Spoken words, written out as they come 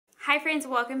Hi friends,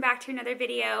 welcome back to another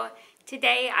video.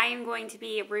 Today I am going to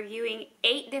be reviewing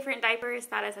 8 different diapers.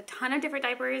 That is a ton of different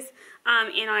diapers,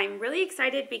 and I'm really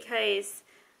excited because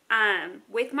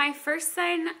with my first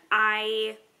son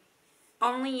I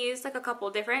only used like a couple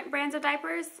different brands of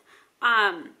diapers,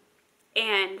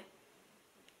 and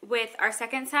with our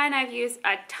second son I've used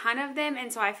a ton of them,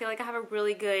 and so I feel like I have a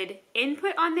really good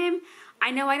input on them.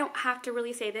 I know I don't have to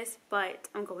really say this, but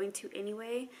I'm going to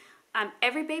anyway.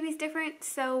 Every baby's different,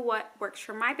 so what works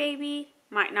for my baby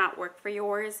might not work for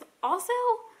yours. Also,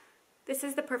 this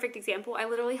is the perfect example. I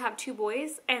literally have 2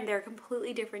 boys and they're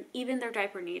completely different, even their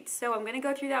diaper needs. So I'm going to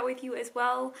go through that with you as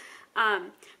well.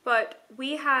 But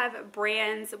we have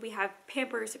brands. We have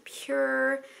Pampers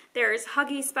Pure, there's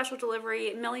Huggies Special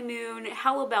Delivery, Millie Moon,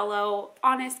 Hello Bello,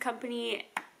 Honest Company.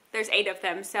 There's 8 of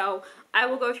them. So I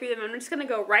will go through them. I'm just going to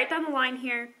go right down the line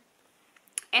here,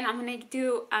 and I'm going to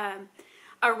do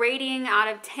a rating out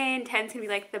of 10. 10's gonna be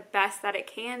like the best that it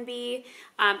can be,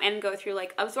 and go through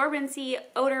like absorbency,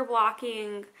 odor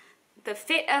blocking, the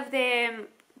fit of them,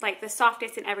 like the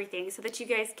softness and everything, so that you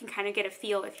guys can kind of get a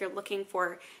feel if you're looking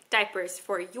for diapers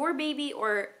for your baby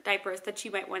or diapers that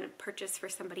you might want to purchase for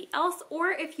somebody else,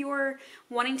 or if you're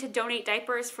wanting to donate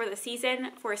diapers for the season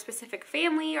for a specific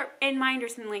family or in mind or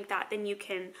something like that, then you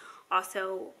can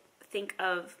also think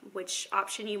of which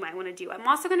option you might want to do. I'm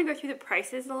also going to go through the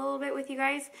prices a little bit with you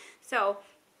guys. So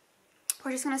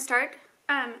we're just going to start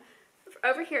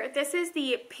over here. This is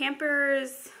the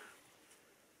Pampers,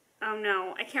 oh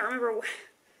no, I can't remember what,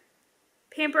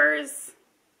 Pampers,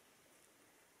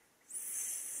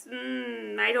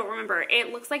 I don't remember.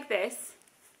 It looks like this.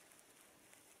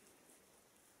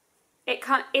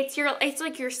 It's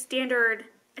like your standard,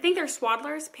 I think they're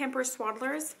swaddlers, Pampers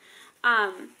swaddlers.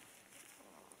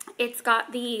 It's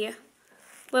got the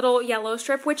little yellow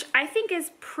strip, which I think is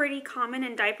pretty common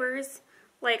in diapers.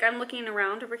 Like, I'm looking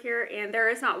around over here and there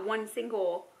is not one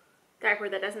single diaper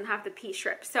that doesn't have the P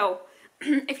strip. So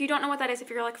if you don't know what that is, if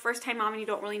you're like first time mom and you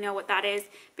don't really know what that is,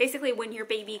 basically when your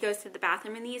baby goes to the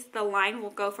bathroom in these, the line will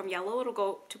go from yellow, it'll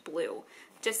go to blue,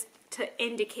 just to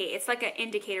indicate. It's like an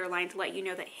indicator line to let you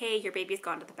know that, hey, your baby's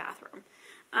gone to the bathroom.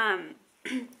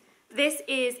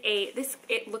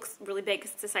 It looks really big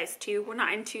because it's a size 2. We're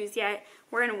not in 2s yet.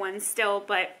 We're in 1s still,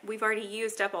 but we've already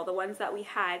used up all the ones that we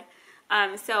had.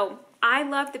 So I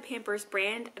love the Pampers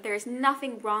brand. There's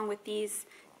nothing wrong with these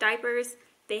diapers.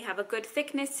 They have a good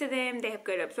thickness to them. They have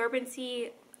good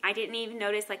absorbency. I didn't even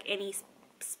notice like any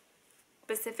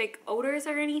specific odors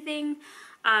or anything.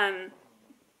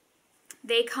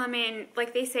 They come in,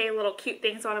 like they say little cute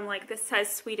things on them, like this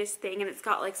says sweetest thing, and it's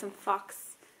got like some foxes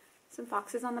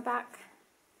on the back.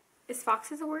 Is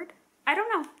foxes a word? I don't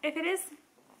know. If it is,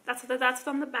 that's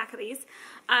on the back of these.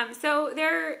 So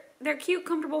they're cute,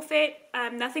 comfortable fit.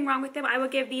 Nothing wrong with them. I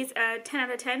would give these a 10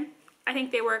 out of 10. I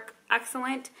think they work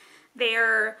excellent.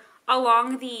 They're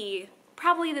along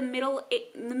probably the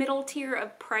middle tier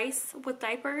of price with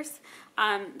diapers.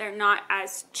 They're not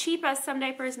as cheap as some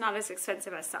diapers, not as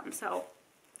expensive as some. So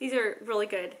these are really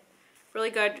good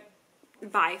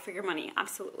buy for your money.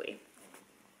 Absolutely.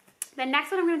 The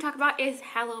next one I'm going to talk about is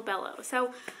Hello Bello.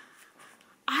 So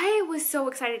I was so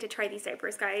excited to try these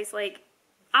diapers, guys. Like,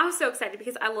 I was so excited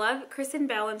because I love Kristen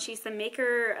Bell and she's the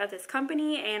maker of this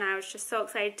company, and I was just so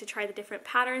excited to try the different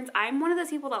patterns. I'm one of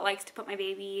those people that likes to put my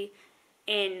baby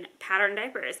in pattern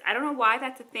diapers. I don't know why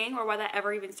that's a thing or why that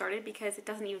ever even started, because it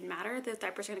doesn't even matter. Those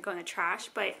diapers are going to go in the trash,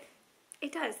 but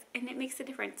it does, and it makes a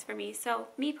difference for me. So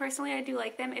me personally, I do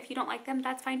like them. If you don't like them,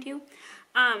 that's fine too.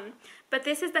 But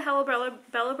this is the Hello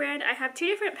Bello brand. I have 2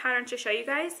 different patterns to show you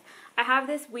guys. I have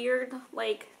this weird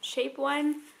like shape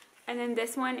one, and then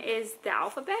this one is the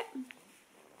alphabet.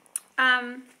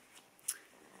 I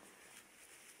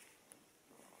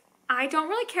don't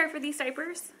really care for these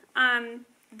diapers.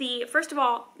 First of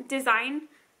all, design,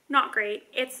 not great.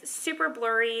 It's super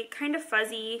blurry, kind of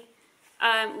fuzzy,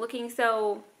 looking,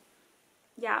 so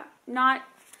yeah, not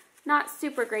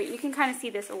super great. You can kind of see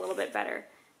this a little bit better.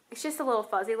 It's just a little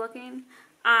fuzzy looking.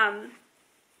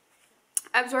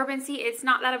 Absorbency, it's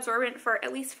not that absorbent, for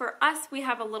at least for us. We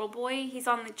have a little boy. He's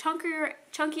on the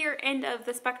chunkier end of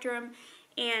the spectrum,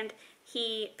 and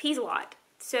he pees a lot.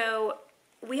 So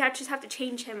we just have to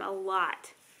change him a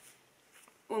lot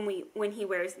when he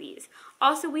wears these.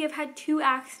 Also, we have had 2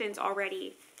 accidents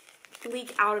already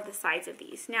leak out of the sides of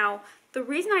these. Now, the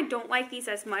reason I don't like these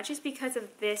as much is because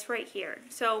of this right here.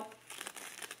 So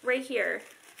right here,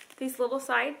 these little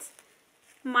sides,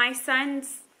 my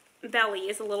son's belly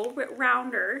is a little bit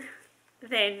rounder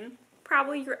than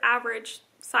probably your average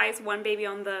size 1 baby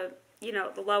on the,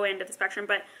 the low end of the spectrum,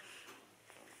 but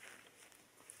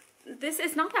this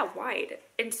is not that wide,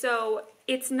 and so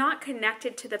it's not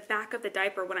connected to the back of the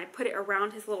diaper when I put it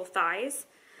around his little thighs.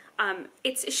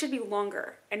 It should be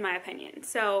longer, in my opinion.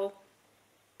 So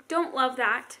don't love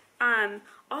that.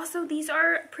 Also, these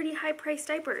are pretty high priced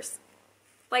diapers.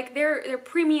 Like they're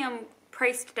premium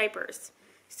priced diapers.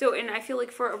 So, and I feel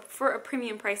like for a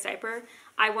premium price diaper,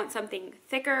 I want something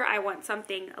thicker. I want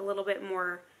something a little bit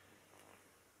more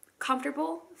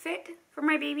comfortable fit for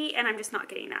my baby, and I'm just not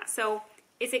getting that. So,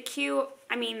 is it cute?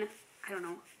 I mean, I don't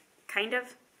know, kind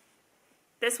of.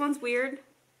 This one's weird,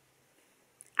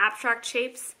 abstract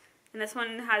shapes, and this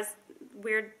one has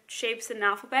weird shapes in an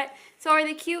alphabet. So are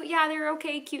they cute? Yeah, they're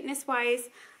okay cuteness-wise,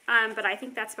 but I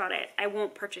think that's about it. I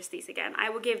won't purchase these again. I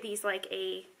will give these like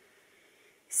a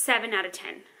 7 out of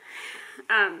 10.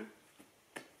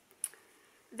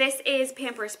 This is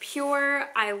Pampers Pure.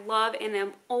 I love and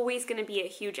I'm always going to be a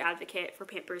huge advocate for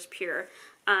Pampers Pure.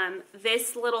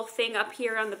 This little thing up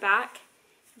here on the back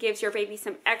gives your baby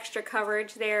some extra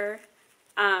coverage there.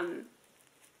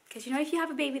 Because, you know, if you have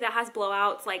a baby that has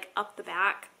blowouts, like, up the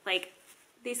back, like,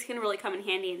 these can really come in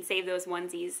handy and save those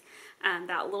onesies.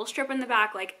 That little strip in the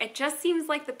back, like, it just seems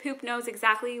like the poop knows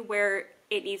exactly where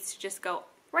it needs to just go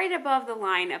right above the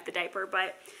line of the diaper.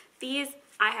 But these,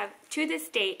 I have, to this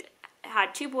date,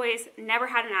 had 2 boys, never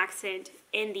had an accident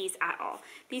in these at all.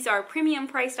 These are premium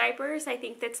price diapers. I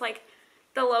think that's, like,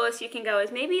 the lowest you can go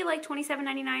is maybe, like,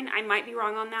 $27.99. I might be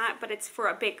wrong on that, but it's for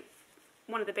a big,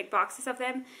 one of the big boxes of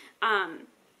them.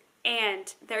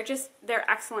 And they're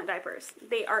excellent diapers.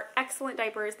 They are excellent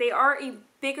diapers. They are a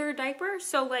bigger diaper,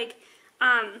 so like,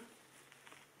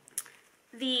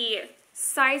 the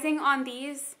sizing on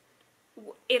these,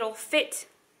 it'll fit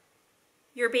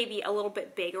your baby a little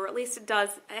bit big, or at least it does.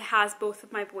 It has both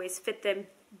of my boys fit them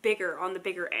bigger on the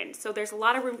bigger end. So there's a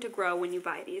lot of room to grow when you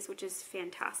buy these, which is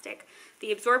fantastic.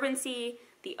 The absorbency,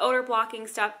 the odor blocking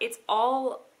stuff, it's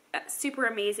all super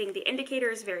amazing. The indicator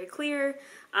is very clear.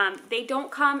 They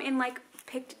don't come in like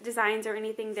picked designs or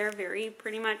anything. They're very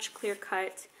pretty much clear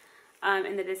cut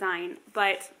in the design,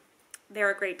 but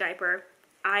they're a great diaper.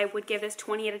 I would give this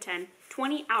 20 out of 10.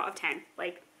 20 out of 10,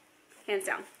 like hands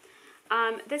down.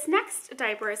 This next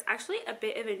diaper is actually a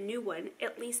bit of a new one,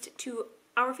 at least to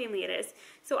our family it is.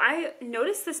 So I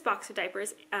noticed this box of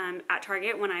diapers at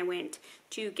Target when I went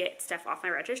to get stuff off my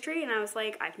registry, and I was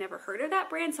like, I've never heard of that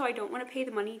brand, so I don't want to pay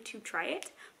the money to try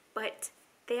it. But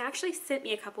they actually sent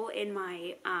me a couple in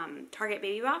my Target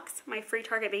baby box, my free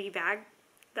Target baby bag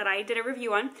that I did a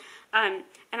review on, and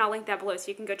I'll link that below so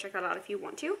you can go check that out if you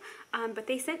want to. But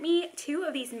they sent me 2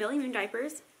 of these Millie Moon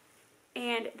diapers,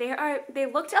 and they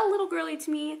looked a little girly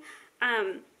to me,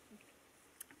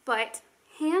 but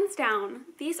hands down,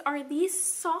 these are the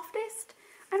softest.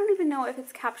 I don't even know if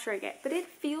it's capturing it, but it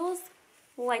feels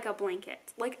like a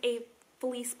blanket, like a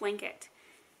fleece blanket.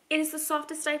 It is the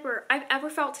softest diaper I've ever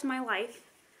felt in my life.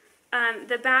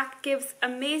 The back gives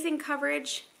amazing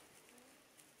coverage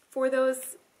for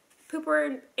those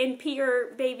pooper and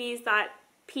peer babies that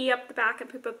pee up the back and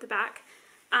poop up the back.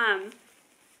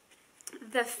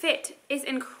 The fit is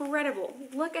incredible.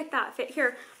 Look at that fit.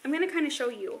 Here, I'm going to kind of show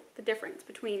you the difference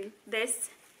between this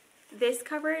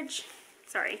coverage.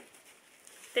 Sorry.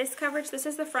 This coverage, this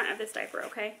is the front of this diaper,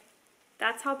 okay?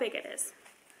 That's how big it is.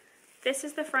 This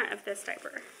is the front of this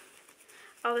diaper.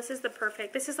 Oh, this is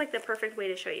like the perfect way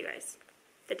to show you guys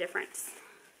the difference.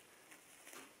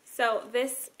 So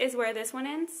this is where this one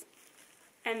ends,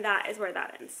 and that is where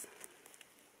that ends.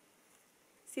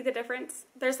 See the difference?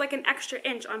 There's like an extra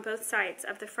inch on both sides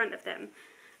of the front of them.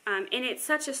 And it's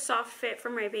such a soft fit for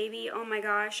my baby. Oh my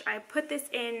gosh. I put this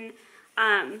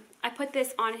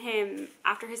on him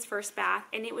after his first bath,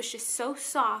 and it was just so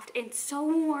soft and so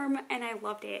warm, and I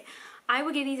loved it. I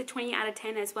would give these a 20 out of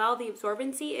 10 as well. The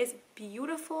absorbency is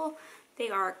beautiful. They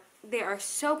are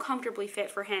so comfortably fit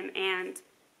for him, and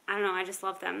I don't know, I just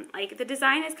love them. Like, the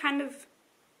design is kind of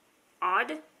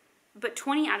odd, but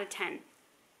 20 out of 10.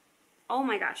 Oh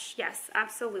my gosh, yes,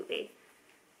 absolutely.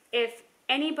 If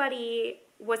anybody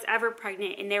was ever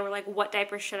pregnant and they were like, what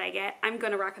diaper should I get? I'm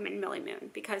going to recommend Millie Moon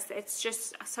because it's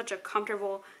just such a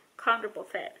comfortable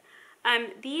fit.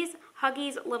 These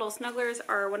Huggies little snugglers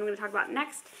are what I'm going to talk about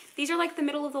next. These are like the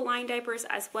middle of the line diapers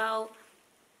as well.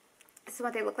 This is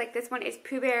what they look like. This one is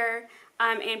Pooh Bear,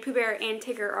 and Pooh Bear and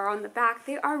Tigger are on the back.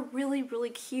 They are really, really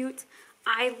cute.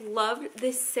 I love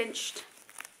this cinched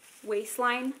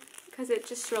waistline because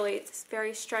it's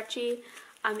very stretchy,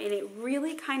 and it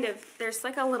really kind of, there's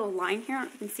like a little line here,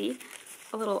 you can see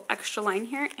a little extra line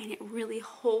here, and it really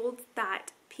holds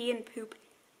that pee and poop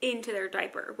into their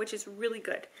diaper, which is really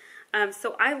good.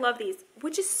 So I love these,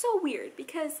 which is so weird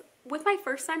because with my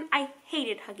first son, I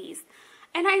hated Huggies,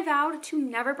 and I vowed to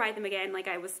never buy them again. Like,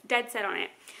 I was dead set on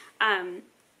it.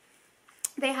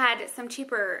 they had some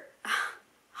cheaper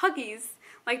Huggies,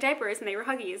 like diapers, and they were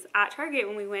Huggies at Target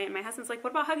when we went. And my husband's like,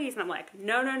 what about Huggies? And I'm like,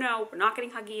 no, no, no, we're not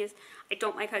getting Huggies. I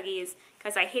don't like Huggies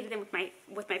because I hated them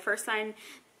with my first son.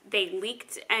 They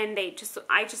leaked and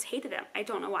I just hated them. I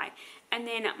don't know why. And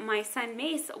then my son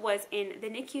Mace was in the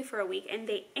NICU for a week, and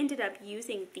they ended up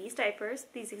using these diapers,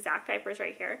 these exact diapers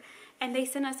right here, and they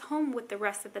sent us home with the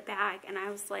rest of the bag. And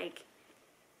I was like,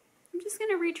 I'm just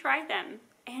gonna retry them.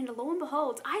 And lo and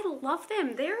behold, I love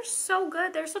them. They're so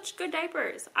good. They're such good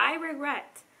diapers. I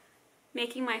regret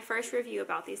making my first review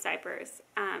about these diapers.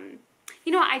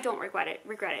 You know what? I don't regret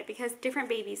it because different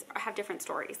babies have different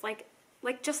stories.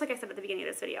 Just like I said at the beginning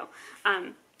of this video.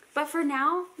 But for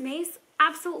now, Mace,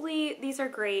 absolutely, these are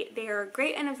great. They are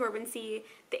great in absorbency.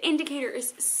 The indicator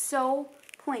is so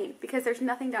plain because there's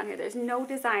nothing down here. There's no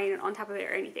design on top of it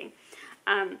or anything.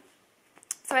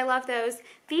 So I love those.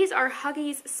 These are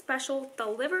Huggies Special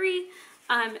Delivery.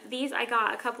 These, I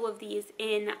got a couple of these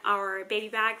in our baby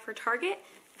bag for Target.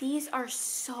 These are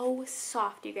so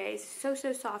soft, you guys. So,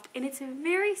 so soft. And it's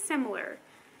very similar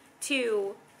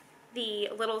to the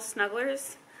little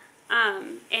Snugglers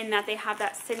in that they have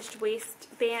that cinched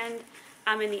waistband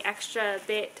and the extra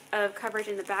bit of coverage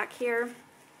in the back here.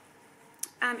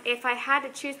 If I had to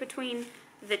choose between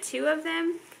the two of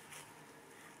them,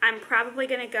 I'm probably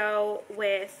going to go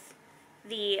with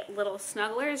the little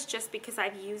Snugglers just because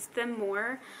I've used them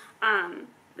more, and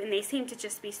they seem to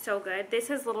just be so good.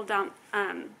 This is little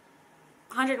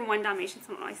 101 Dalmatians. I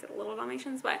don't know why I said little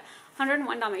Dalmatians, but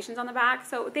 101 Dalmatians on the back.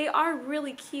 So they are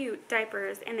really cute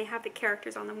diapers, and they have the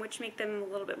characters on them, which make them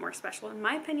a little bit more special in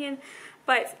my opinion.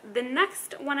 But the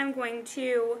next one I'm going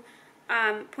to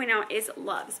point out is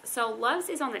Loves. So Loves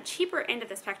is on the cheaper end of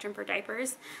the spectrum for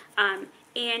diapers, and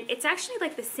it's actually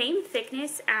like the same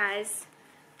thickness as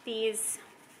these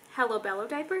Hello Bello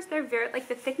diapers. They're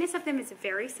the thickness of them is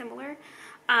very similar.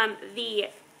 The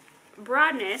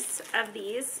broadness of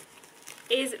these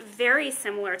is very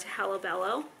similar to Hello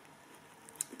Bello,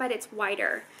 but it's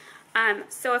wider.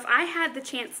 So if I had the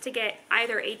chance to get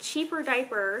either a cheaper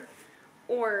diaper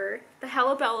or the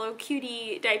Hello Bello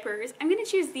cutie diapers, I'm going to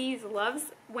choose these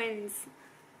Loves ones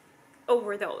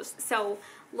over those. So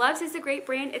Loves is a great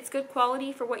brand. It's good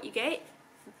quality for what you get.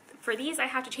 For these, I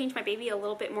have to change my baby a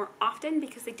little bit more often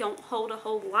because they don't hold a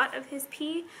whole lot of his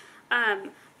pee.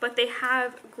 But they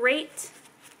have great,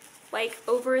 like,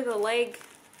 over-the-leg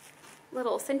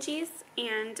little cinchies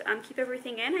and keep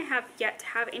everything in. I have yet to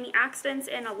have any accidents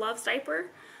in a Loves diaper.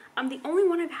 The only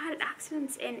one I've had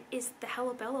accidents in is the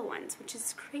Hello Bello ones, which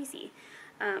is crazy.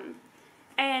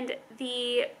 And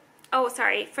the, oh,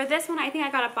 sorry, for this one, I think I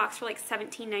got a box for like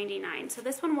 $17.99. So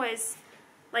this one was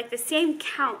like the same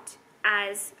count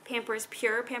as Pampers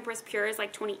Pure. Pampers Pure is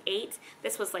like 28.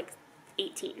 This was like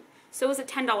 18. So it was a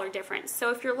 $10 difference.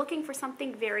 So if you're looking for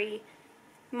something very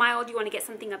mild, you want to get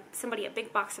somebody a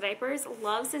big box of diapers,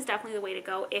 Loves is definitely the way to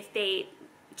go if they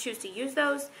choose to use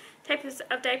those types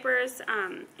of diapers.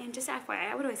 And just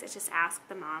FYI, I would always just ask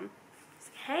the mom,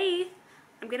 hey,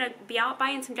 I'm going to be out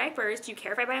buying some diapers. Do you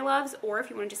care if I buy Loves? Or if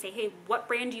you want to just say, hey, what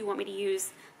brand do you want me to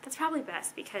use? That's probably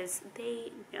best because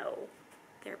they know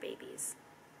their babies.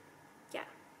 Yeah.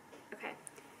 Okay.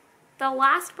 The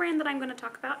last brand that I'm going to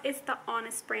talk about is the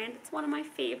Honest brand. It's one of my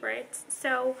favorites.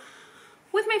 So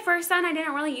with my first son, I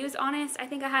didn't really use Honest. I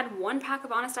think I had one pack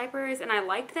of Honest diapers and I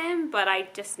liked them, but I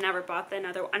just never bought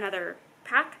another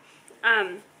pack.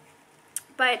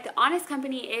 But the Honest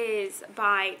company is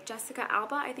by Jessica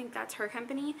Alba. I think that's her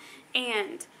company.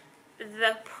 And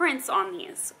the prints on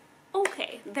these,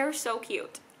 okay, they're so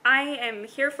cute. I am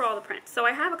here for all the prints. So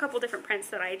I have a couple different prints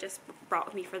that I just brought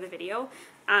with me for the video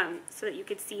so that you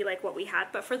could see like what we had.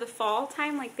 But for the fall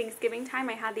time, like Thanksgiving time,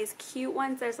 I had these cute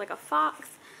ones. There's like a fox,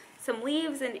 some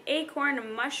leaves, an acorn, a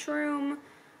mushroom,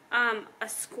 a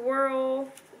squirrel.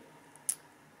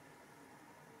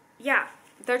 Yeah,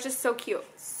 they're just so cute.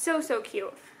 So, so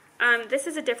cute. This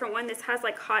is a different one. This has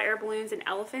like hot air balloons and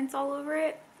elephants all over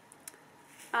it.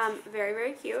 Very,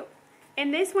 very cute.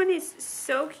 And this one is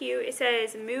so cute. It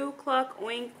says moo, cluck,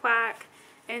 oink, quack,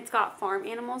 and it's got farm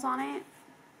animals on it.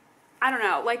 I don't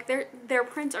know, like their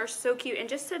prints are so cute. And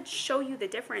just to show you the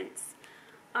difference,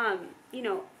 you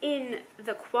know, in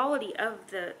the quality of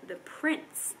the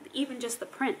prints, even just the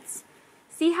prints.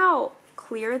 See how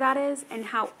clear that is and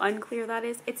how unclear that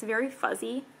is? It's very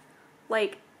fuzzy,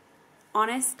 like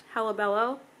Honest, Hello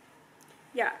Bello.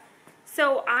 Yeah.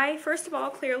 So I, first of all,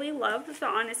 clearly love the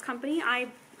Honest company. I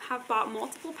have bought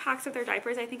multiple packs of their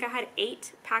diapers. I think I had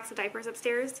 8 packs of diapers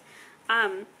upstairs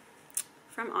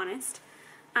from Honest.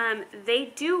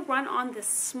 They do run on the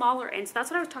smaller end, so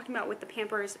that's what I was talking about with the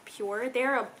Pampers Pure.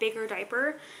 They're a bigger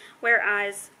diaper,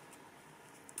 whereas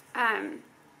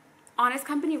Honest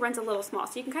Company runs a little small,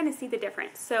 so you can kind of see the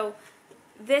difference. So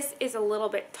this is a little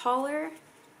bit taller,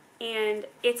 and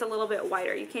it's a little bit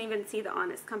wider. You can't even see the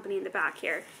Honest Company in the back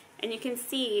here. And you can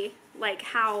see like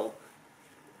how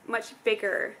much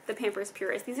bigger the Pampers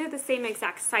Pure is. These are the same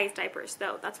exact size diapers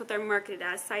though. That's what they're marketed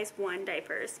as, size 1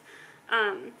 diapers.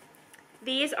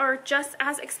 These are just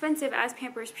as expensive as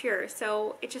Pampers Pure,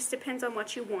 so it just depends on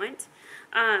what you want.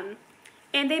 And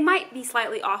they might be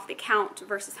slightly off the count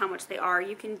versus how much they are.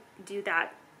 You can do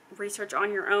that research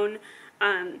on your own.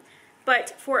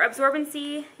 But for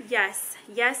absorbency, yes,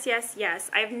 yes, yes, yes.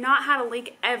 I have not had a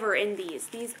leak ever in these.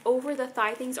 These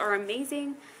over-the-thigh things are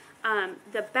amazing.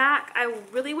 The back, I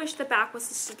really wish the back was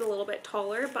just a little bit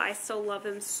taller, but I still love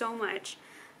them so much.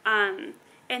 And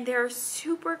they're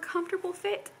super comfortable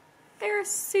fit. They're a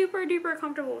super duper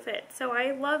comfortable fit. So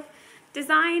I love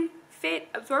design,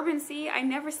 fit, absorbency. I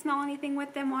never smell anything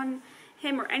with them on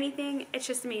him or anything. It's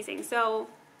just amazing. So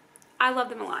I love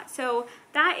them a lot. So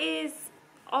that is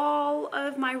all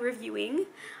of my reviewing.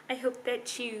 I hope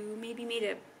that you maybe made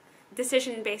a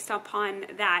decision based upon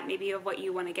that, maybe of what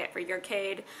you want to get for your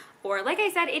kid. Or like I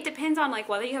said, it depends on like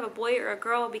whether you have a boy or a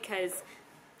girl, because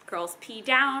girls pee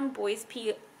down, boys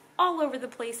pee all over the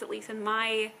place, at least in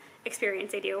my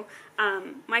experience they do.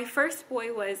 My first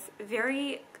boy was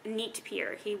very neat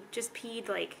peer. He just peed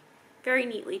like very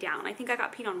neatly down. I think I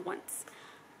got peed on once.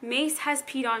 Mace has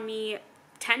peed on me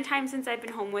 10 times since I've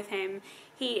been home with him.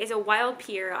 He is a wild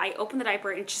peer. I open the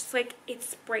diaper and just like it's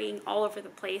spraying all over the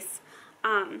place.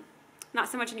 Not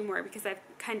so much anymore because I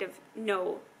kind of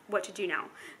know what to do now.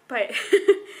 But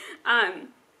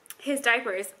his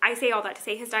diapers, I say all that to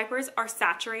say his diapers are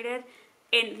saturated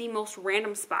in the most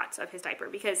random spots of his diaper,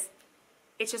 because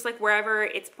it's just like wherever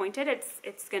it's pointed,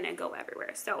 it's gonna go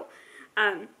everywhere. So,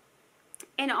 and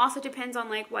it also depends on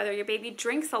like whether your baby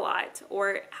drinks a lot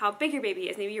or how big your baby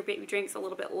is. Maybe your baby drinks a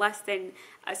little bit less than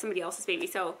somebody else's baby.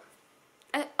 So,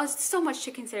 so much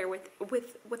to consider with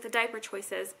the diaper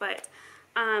choices. But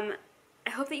I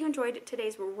hope that you enjoyed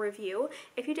today's review.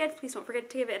 If you did, please don't forget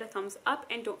to give it a thumbs up,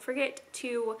 and don't forget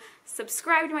to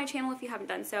subscribe to my channel if you haven't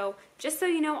done so. Just so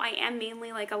you know, I am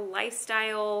mainly like a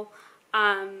lifestyle,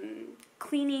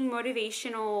 cleaning,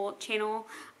 motivational channel,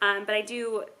 but I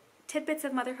do tidbits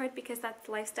of motherhood because that's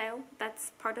lifestyle. That's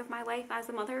part of my life as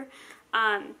a mother,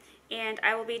 and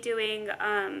I will be doing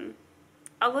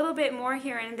a little bit more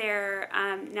here and there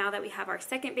now that we have our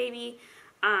second baby.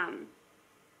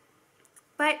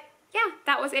 But yeah,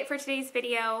 that was it for today's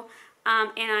video,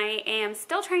 and I am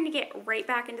still trying to get right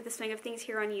back into the swing of things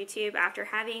here on YouTube after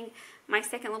having my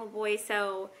second little boy,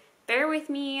 so bear with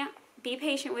me, be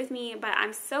patient with me, but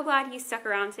I'm so glad you stuck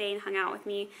around today and hung out with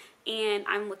me, and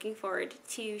I'm looking forward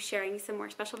to sharing some more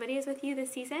special videos with you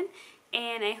this season,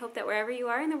 and I hope that wherever you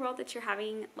are in the world that you're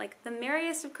having like the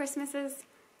merriest of Christmases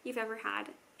you've ever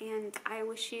had, and I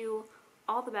wish you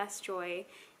all the best joy,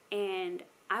 and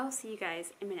I will see you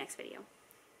guys in my next video.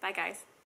 Bye guys.